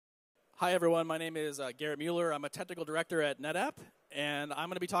Hi, everyone. My name is Garrett Mueller. I'm a technical director at NetApp, and I'm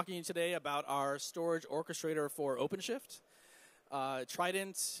going to be talking to you today about our storage orchestrator for OpenShift.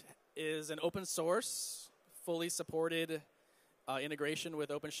 Trident is an open source, fully supported integration with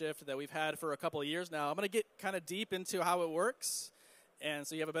OpenShift that we've had for a couple of years now. I'm going to get kind of deep into how it works, and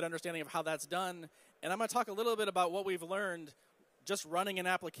so you have a better understanding of how that's done. And I'm going to talk a little bit about what we've learned just running an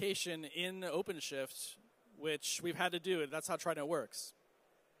application in OpenShift, which we've had to do. That's how Trident works.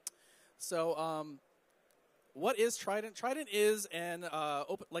 So what is Trident? Trident is an,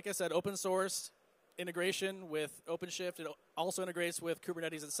 like I said, open source integration with OpenShift. It also integrates with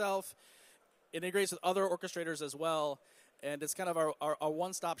Kubernetes itself. It integrates with other orchestrators as well. And it's kind of our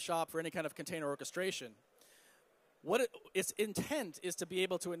one-stop shop for any kind of container orchestration. Its intent is to be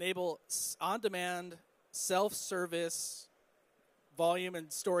able to enable on-demand, self-service volume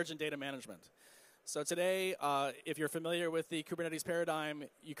and storage and data management. So today, if you're familiar with the Kubernetes paradigm,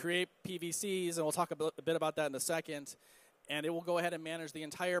 you create PVCs, and we'll talk a bit about that in a second, and it will go ahead and manage the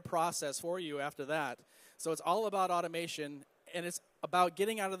entire process for you after that. So it's all about automation, and it's about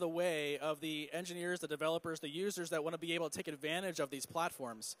getting out of the way of the engineers, the developers, the users that want to be able to take advantage of these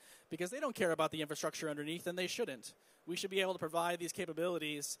platforms, because they don't care about the infrastructure underneath, and they shouldn't. We should be able to provide these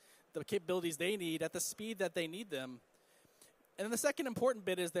capabilities, the capabilities they need at the speed that they need them. And then the second important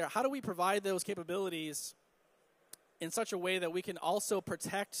bit is how do we provide those capabilities in such a way that we can also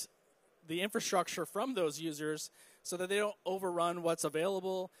protect the infrastructure from those users so that they don't overrun what's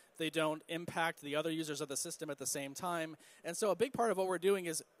available, they don't impact the other users of the system at the same time. And so a big part of what we're doing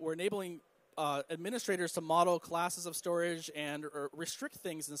is we're enabling administrators to model classes of storage and restrict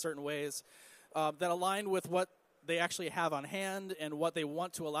things in certain ways that align with what they actually have on hand and what they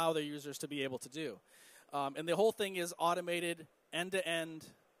want to allow their users to be able to do. And the whole thing is automated, end-to-end.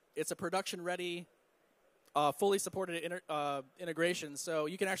 It's a production-ready, fully supported integration. So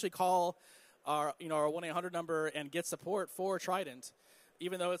you can actually call our 1-800 number and get support for Trident,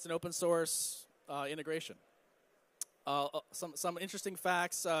 even though it's an open-source integration. Some interesting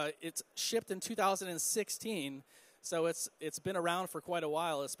facts. It's shipped in 2016, so it's been around for quite a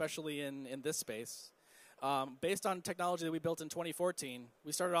while, especially in this space. Based on technology that we built in 2014,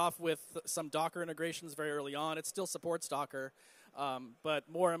 we started off with some Docker integrations very early on. It still supports Docker, but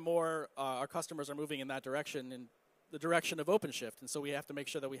more and more our customers are moving in that direction, in the direction of OpenShift, and so we have to make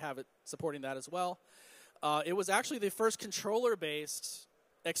sure that we have it supporting that as well. It was actually the first controller-based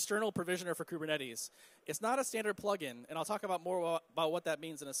external provisioner for Kubernetes. It's not a standard plugin, and I'll talk about more about what that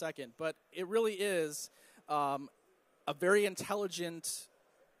means in a second, but it really is a very intelligent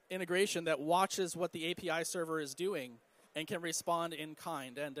integration that watches what the API server is doing and can respond in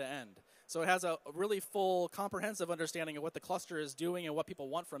kind, end-to-end. So it has a really full, comprehensive understanding of what the cluster is doing and what people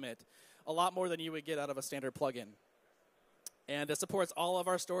want from it, a lot more than you would get out of a standard plugin. And it supports all of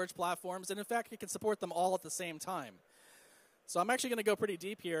our storage platforms, and in fact, it can support them all at the same time. So I'm actually going to go pretty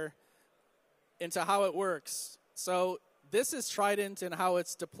deep here into how it works. So this is Trident and how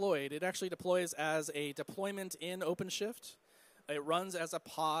it's deployed. It actually deploys as a deployment in OpenShift. It runs as a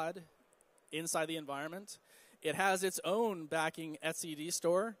pod inside the environment. It has its own backing etcd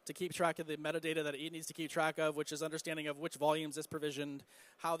store to keep track of the metadata that it needs to keep track of, which is understanding of which volumes is provisioned,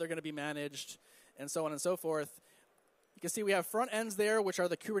 how they're going to be managed, and so on and so forth. You can see we have front ends there, which are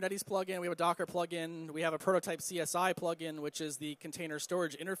the Kubernetes plugin. We have a Docker plugin. We have a prototype CSI plugin, which is the container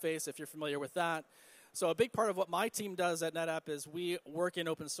storage interface, if you're familiar with that. So a big part of what my team does at NetApp is we work in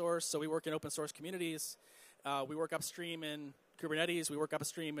open source. So we work in open source communities. We work upstream in Kubernetes. We work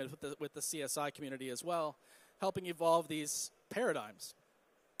upstream with the CSI community as well, helping evolve these paradigms.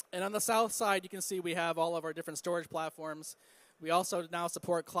 And on the south side, you can see we have all of our different storage platforms. We also now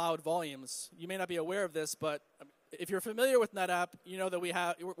support cloud volumes. You may not be aware of this, but if you're familiar with NetApp, you know that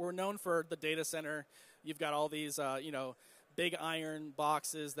we're known for the data center. You've got all these, big iron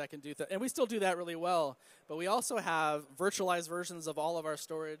boxes that can do that. And we still do that really well. But we also have virtualized versions of all of our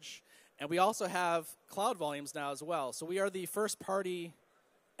storage. And we also have cloud volumes now as well. So we are the first-party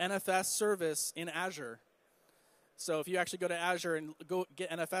NFS service in Azure. So if you actually go to Azure and go get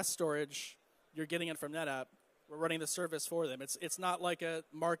NFS storage, you're getting it from NetApp. We're running the service for them. It's not like a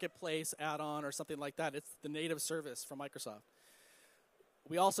marketplace add-on or something like that. It's the native service from Microsoft.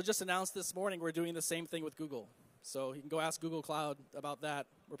 We also just announced this morning we're doing the same thing with Google. So you can go ask Google Cloud about that.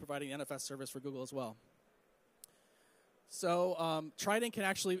 We're providing the NFS service for Google as well. So Trident can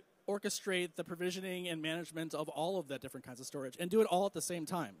actually orchestrate the provisioning and management of all of that different kinds of storage and do it all at the same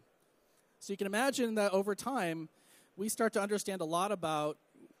time. So you can imagine that over time, we start to understand a lot about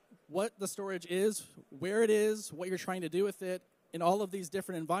what the storage is, where it is, what you're trying to do with it, in all of these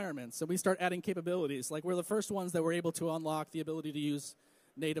different environments. So we start adding capabilities. Like we're the first ones that were able to unlock the ability to use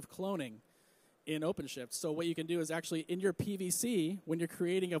native cloning in OpenShift. So what you can do is actually in your PVC, when you're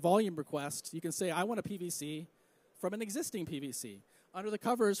creating a volume request, you can say, I want a PVC from an existing PVC. Under the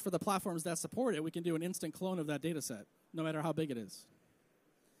covers for the platforms that support it, we can do an instant clone of that data set, no matter how big it is.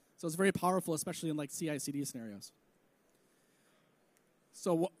 So it's very powerful, especially in like CI/CD scenarios.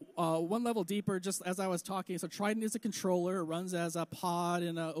 So one level deeper, just as I was talking, so Trident is a controller. It runs as a pod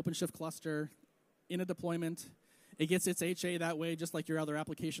in an OpenShift cluster in a deployment. It gets its HA that way, just like your other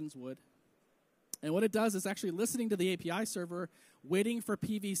applications would. And what it does is actually listening to the API server, waiting for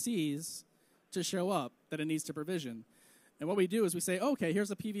PVCs to show up that it needs to provision. And what we do is we say, okay, here's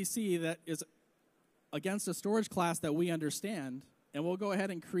a PVC that is against a storage class that we understand, and we'll go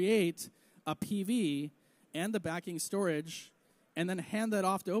ahead and create a PV and the backing storage, and then hand that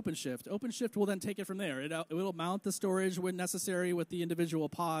off to OpenShift. OpenShift will then take it from there. It will mount the storage when necessary with the individual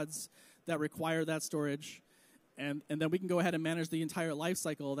pods that require that storage, and then we can go ahead and manage the entire life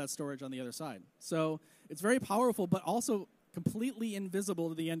cycle of that storage on the other side. So it's very powerful, but also completely invisible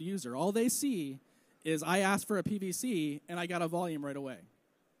to the end user. All they see is I asked for a PVC, and I got a volume right away,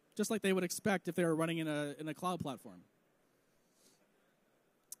 just like they would expect if they were running in a cloud platform.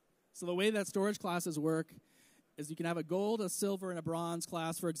 So the way that storage classes work is you can have a gold, a silver, and a bronze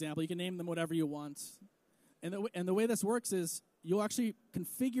class, for example. You can name them whatever you want. And the way this works is you'll actually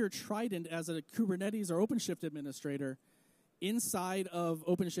configure Trident as a Kubernetes or OpenShift administrator inside of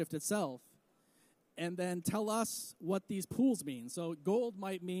OpenShift itself, and then tell us what these pools mean. So gold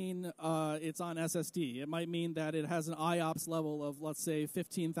might mean it's on SSD. It might mean that it has an IOPS level of, let's say,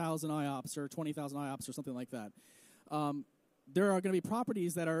 15,000 IOPS or 20,000 IOPS or something like that. There are going to be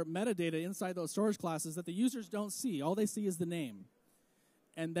properties that are metadata inside those storage classes that the users don't see. All they see is the name.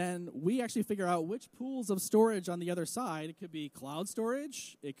 And then we actually figure out which pools of storage on the other side. It could be cloud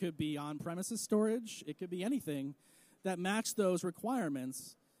storage. It could be on-premises storage. It could be anything that match those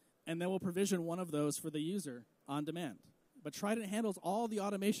requirements. And then we'll provision one of those for the user on demand. But Trident handles all the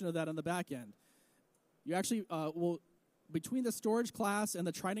automation of that on the back end. You actually will, between the storage class and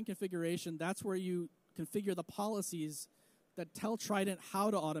the Trident configuration, that's where you configure the policies that tell Trident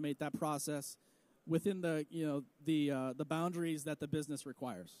how to automate that process within the boundaries that the business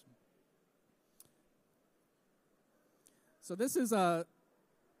requires. So this is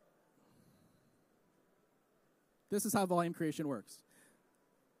how volume creation works.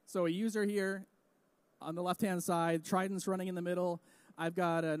 So a user here on the left-hand side, Trident's running in the middle. I've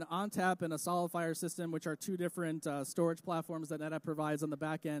got an ONTAP and a SolidFire system, which are two different storage platforms that NetApp provides on the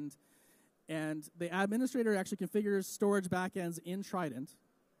back end. And the administrator actually configures storage backends in Trident.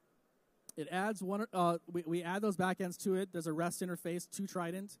 It adds one. We add those backends to it. There's a REST interface to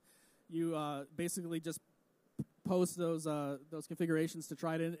Trident. You basically just post those configurations to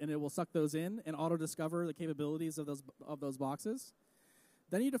Trident, and it will suck those in and auto-discover the capabilities of those boxes.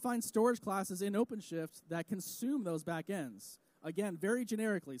 Then you define storage classes in OpenShift that consume those backends. Again, very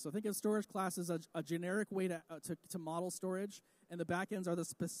generically. So think of storage classes as a generic way to model storage, and the backends are the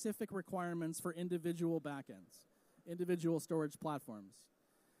specific requirements for individual backends, individual storage platforms.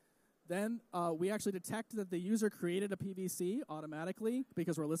 Then we actually detect that the user created a PVC automatically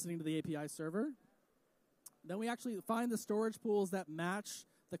because we're listening to the API server. Then we actually find the storage pools that match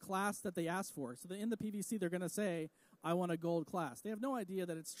the class that they asked for. So in the PVC, they're going to say, I want a gold class. They have no idea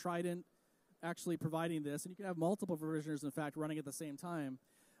that it's Trident actually providing this, and you can have multiple provisioners, in fact, running at the same time.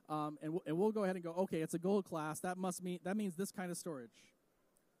 And we'll go ahead and go, okay, it's a gold class. That means this kind of storage.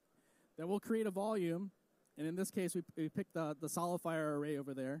 Then we'll create a volume, and in this case, we picked the SolidFire array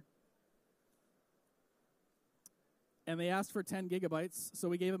over there. And they asked for 10 gigabytes, so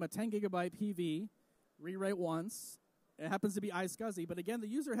we gave them a 10 gigabyte PV, rewrite once. It happens to be iSCSI, but again, the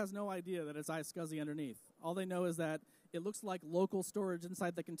user has no idea that it's iSCSI underneath. All they know is that it looks like local storage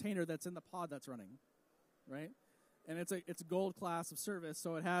inside the container that's in the pod that's running, right? And it's a gold class of service,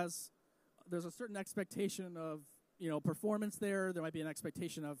 so there's a certain expectation of performance there. There might be an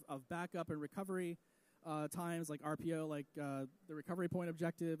expectation of backup and recovery times, like RPO, like the recovery point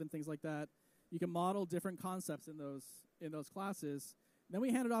objective and things like that. You can model different concepts in those classes. Then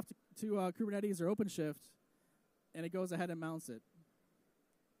we hand it off to Kubernetes or OpenShift, and it goes ahead and mounts it.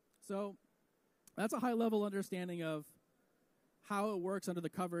 So that's a high-level understanding of how it works under the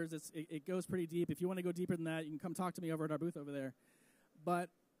covers. It goes pretty deep. If you want to go deeper than that, you can come talk to me over at our booth over there. But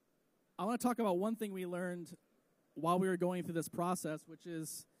I want to talk about one thing we learned while we were going through this process, which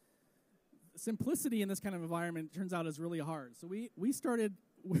is simplicity in this kind of environment turns out is really hard. So we started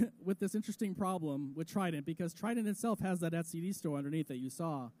with this interesting problem with Trident, because Trident itself has that etcd store underneath that you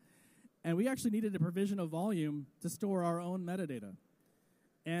saw. And we actually needed a provision of volume to store our own metadata.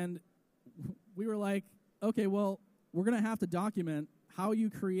 And we were like, okay, well, we're going to have to document how you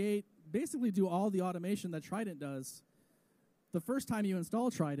basically do all the automation that Trident does the first time you install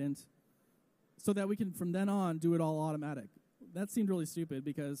Trident, so that we can from then on do it all automatic. That seemed really stupid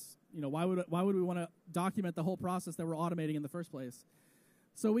because why would we want to document the whole process that we're automating in the first place?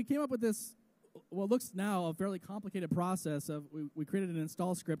 So we came up with this, what looks now a fairly complicated process of we created an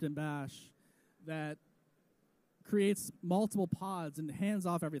install script in Bash that creates multiple pods and hands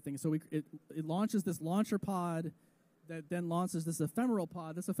off everything. So it launches this launcher pod that then launches this ephemeral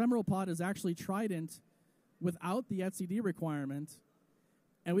pod. This ephemeral pod is actually Trident without the etcd requirement,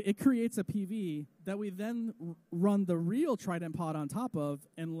 and it creates a PV that we then run the real Trident pod on top of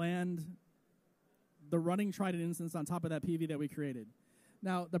and land the running Trident instance on top of that PV that we created.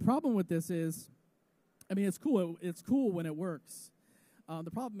 Now, the problem with this is, it's cool. It's cool when it works.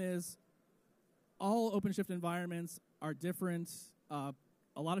 The problem is all OpenShift environments are different. A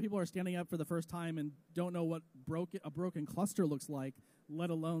lot of people are standing up for the first time and don't know what a broken cluster looks like,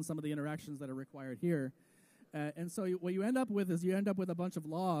 let alone some of the interactions that are required here. And so what you end up with is a bunch of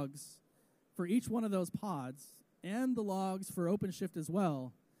logs for each one of those pods and the logs for OpenShift as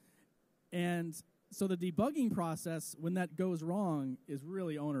well. And so the debugging process, when that goes wrong, is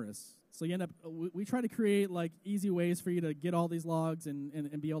really onerous. So you end up, we try to create easy ways for you to get all these logs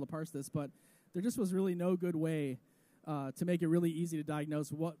and be able to parse this, but there just was really no good way to make it really easy to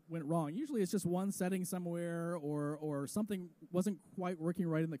diagnose what went wrong. Usually it's just one setting somewhere or something wasn't quite working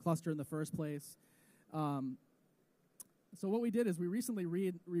right in the cluster in the first place. So what we did is we recently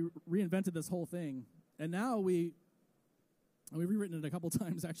reinvented this whole thing, and now we've rewritten it a couple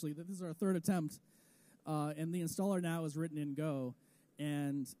times actually. This is our third attempt, and the installer now is written in Go,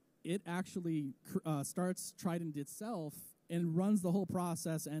 and it actually starts Trident itself and runs the whole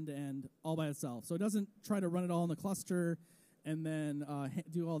process end to end all by itself. So it doesn't try to run it all in the cluster and then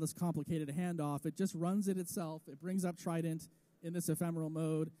do all this complicated handoff. It just runs it itself. It brings up Trident in this ephemeral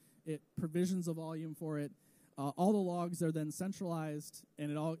mode. It provisions a volume for it. All the logs are then centralized,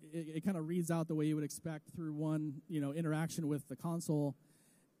 and it kind of reads out the way you would expect through one interaction with the console.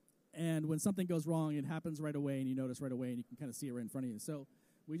 And when something goes wrong, it happens right away, and you notice right away, and you can kind of see it right in front of you. So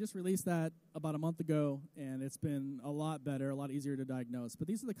we just released that about a month ago, and it's been a lot better, a lot easier to diagnose. But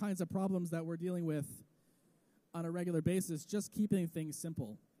these are the kinds of problems that we're dealing with on a regular basis, just keeping things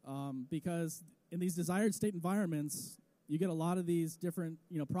simple. Because in these desired state environments, you get a lot of these different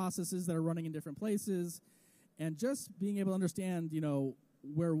processes that are running in different places, and just being able to understand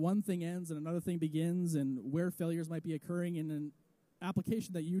where one thing ends and another thing begins, and where failures might be occurring in an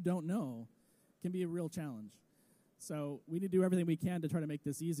application that you don't know can be a real challenge. So we need to do everything we can to try to make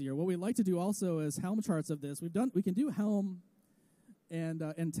this easier. What we like to do also is Helm charts of this. We can do Helm and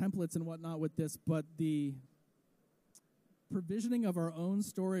templates and whatnot with this, but the provisioning of our own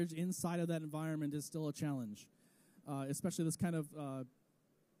storage inside of that environment is still a challenge, especially this kind of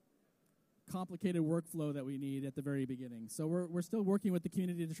complicated workflow that we need at the very beginning. So we're still working with the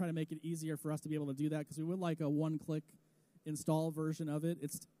community to try to make it easier for us to be able to do that, because we would like a one-click install version of it.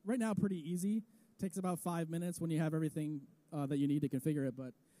 It's right now pretty easy. Takes about 5 minutes when you have everything that you need to configure it,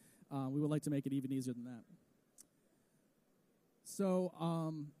 but we would like to make it even easier than that. So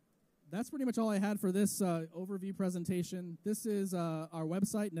that's pretty much all I had for this overview presentation. This is our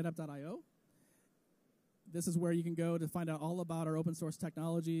website, netapp.io. This is where you can go to find out all about our open source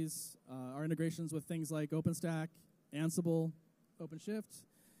technologies, our integrations with things like OpenStack, Ansible, OpenShift.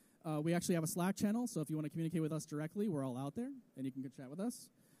 We actually have a Slack channel, so if you want to communicate with us directly, we're all out there, and you can chat with us.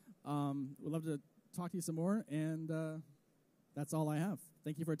 We'd love to talk to you some more, and that's all I have.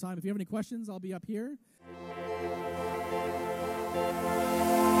 Thank you for your time. If you have any questions, I'll be up here.